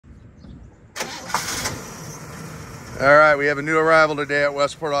All right, we have a new arrival today at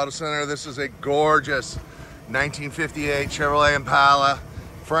Westport Auto Center. This is a gorgeous 1958 Chevrolet Impala,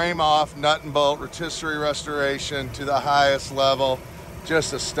 frame off, nut and bolt, rotisserie restoration to the highest level.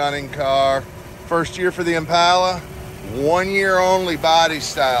 Just a stunning car. First year for the Impala, 1 year only body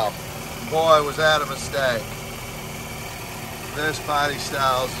style. Boy, was that a mistake. This body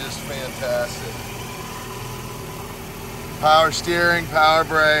style is just fantastic. Power steering, power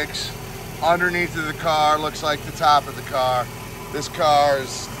brakes. Underneath of the car looks like the top of the car. This car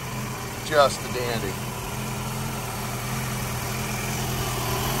is just a dandy.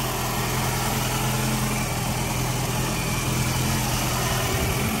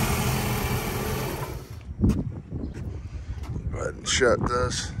 Go ahead and shut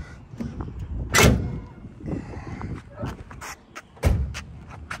this.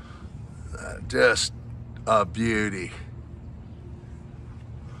 Just a beauty.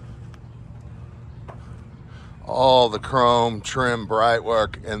 All the chrome trim bright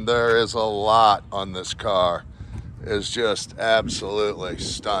work, and there is a lot on this car, is just absolutely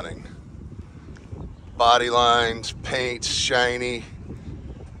stunning. Body lines, paint's shiny,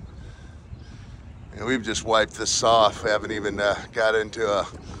 and we've just wiped this off. We haven't even got into a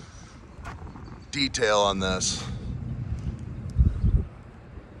detail on this.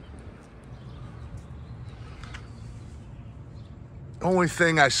 Only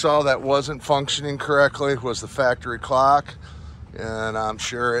thing I saw that wasn't functioning correctly was the factory clock, and I'm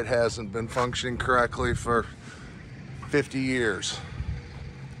sure it hasn't been functioning correctly for 50 years.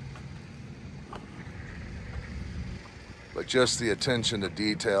 But just the attention to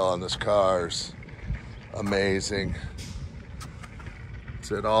detail on this car is amazing.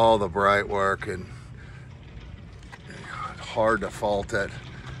 It's at all the bright work, and hard to fault it.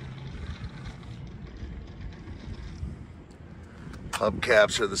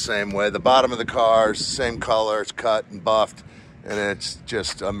 Hubcaps are the same way. The bottom of the car is the same color. It's cut and buffed, and it's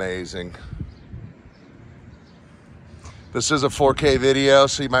just amazing. This is a 4K video,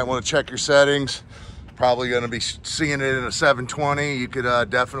 so you might want to check your settings. Probably going to be seeing it in a 720. You could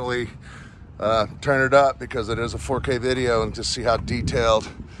definitely turn it up because it is a 4K video, and just see how detailed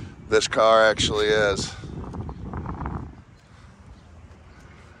this car actually is.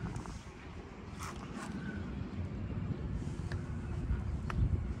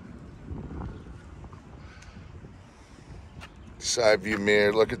 Side view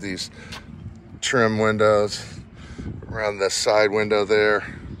mirror, look at these trim windows around the side window there,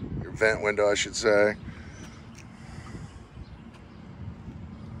 your vent window I should say.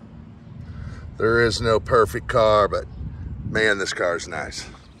 There is no perfect car, but man, this car is nice.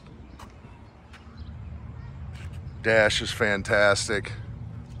 Dash is fantastic.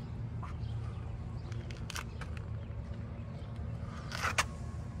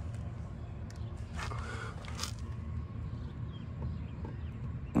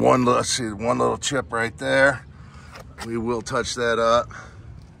 One little chip right there. We will touch that up.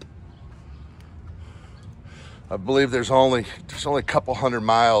 I believe there's only a couple hundred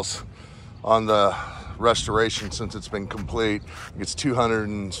miles on the restoration since it's been complete. It's 200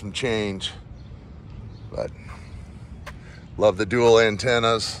 and some change. But love the dual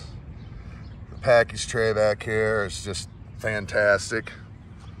antennas. The package tray back here is just fantastic.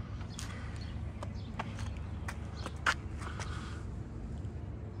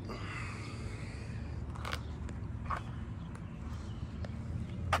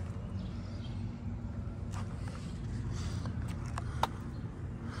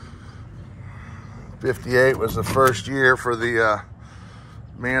 '58 was the first year for the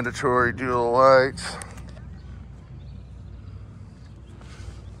mandatory dual lights.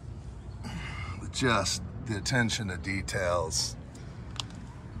 Just the attention to details,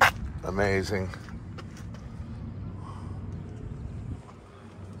 amazing.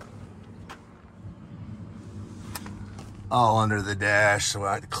 All under the dash, so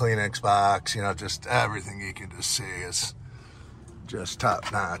the Kleenex box, you know, just everything you can just see is just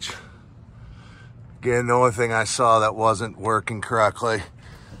top notch. Again, the only thing I saw that wasn't working correctly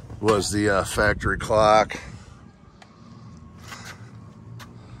was the factory clock.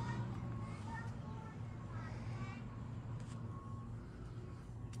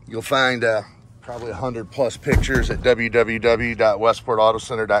 You'll find probably 100+ pictures at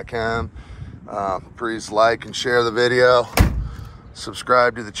www.westportautocenter.com. Please like and share the video.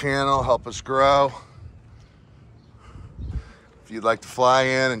 Subscribe to the channel, help us grow. If you'd like to fly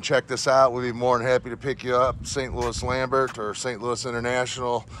in and check this out, we'll be more than happy to pick you up. St. Louis Lambert or St. Louis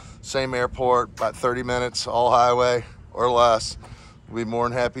International, same airport, about 30 minutes, all highway or less. We'll be more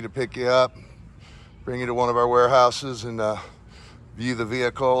than happy to pick you up, bring you to one of our warehouses, and view the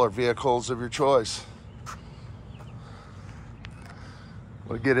vehicle or vehicles of your choice.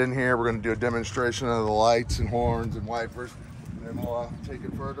 We'll get in here. We're going to do a demonstration of the lights and horns and wipers, and then we'll take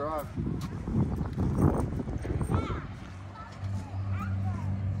it for a drive.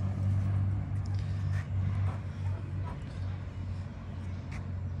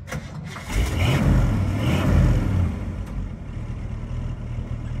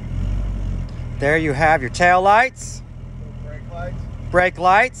 There you have your tail lights, brake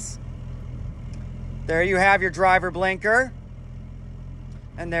lights. There you have your driver blinker.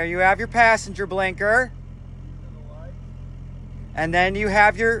 And there you have your passenger blinker. And then you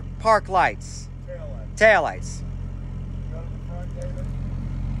have your park lights. Tail lights.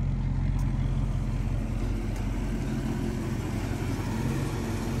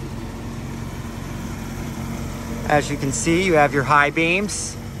 As you can see, you have your high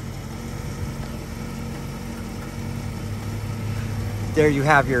beams. There you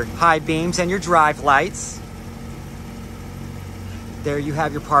have your high beams and your drive lights. There you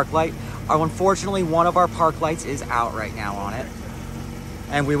have your park light. Unfortunately, one of our park lights is out right now on it,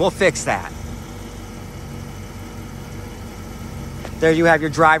 and we will fix that. There you have your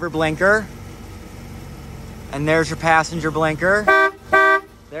driver blinker, and there's your passenger blinker.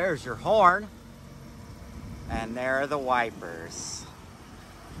 There's your horn, and there are the wipers.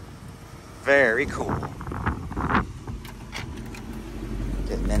 Very cool.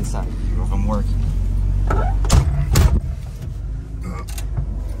 Getting inside, see if I'm working.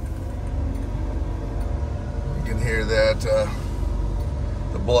 You can hear that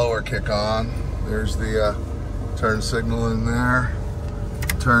the blower kick on. There's the turn signal in there.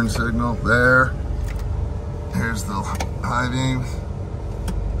 Turn signal there. Here's the high beam,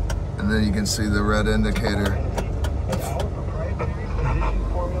 and then you can see the red indicator.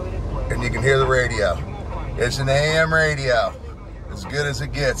 And you can hear the radio. It's an AM radio. As good as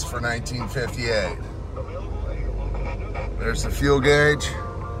it gets for 1958. There's the fuel gauge,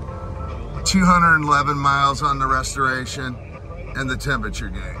 211 miles on the Restoration, and the temperature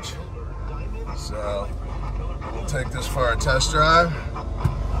gauge. So we'll take this for a test drive.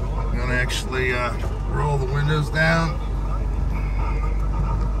 I'm gonna actually roll the windows down.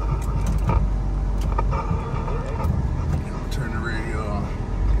 Turn the radio on.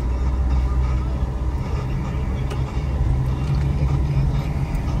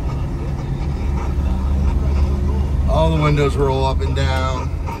 All the windows roll up and down.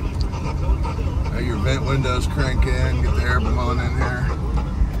 Now your vent windows crank in, get the air blowing in here.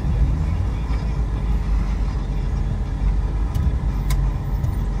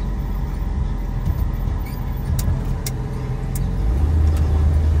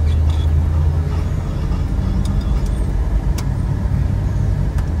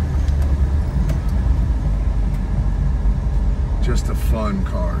 Just a fun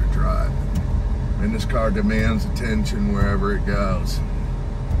car to drive. And this car demands attention wherever it goes.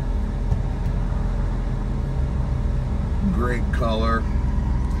 Great color.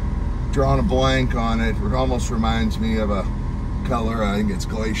 Drawing a blank on it. It almost reminds me of a color, I think it's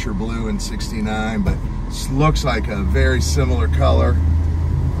Glacier Blue in '69, but this looks like a very similar color.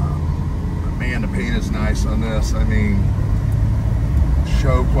 But man, the paint is nice on this. I mean,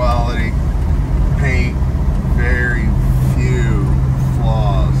 show quality, paint, very few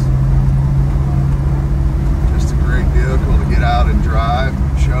flaws. Great vehicle to get out and drive,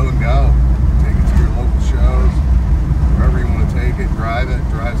 show and go. Take it to your local shows, wherever you want to take it, drive it.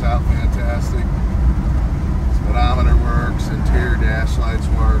 Drives out fantastic. Speedometer works, interior dash lights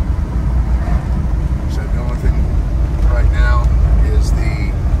work. So the only thing right now is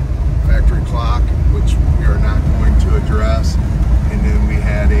the factory clock, which we are not going to address. And then we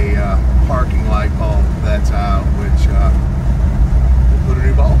had a parking light bulb that's out, which we'll put a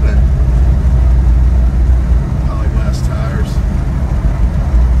new bulb in. Tires.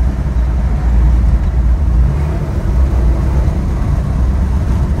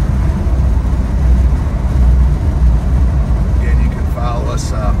 Again, you can follow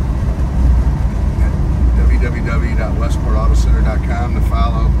us at www.westportautocenter.com to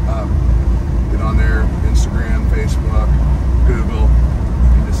follow. Get on there, Instagram, Facebook, Google. You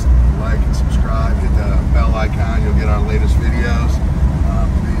can just like and subscribe, hit the bell icon, you'll get our latest videos.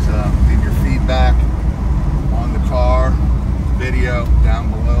 Please leave your feedback on the car, video down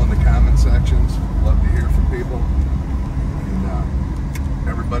below in the comment sections. Love to hear from people. And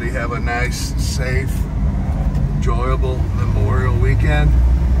everybody have a nice, safe, enjoyable Memorial weekend.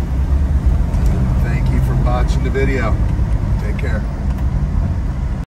 And thank you for watching the video. Take care.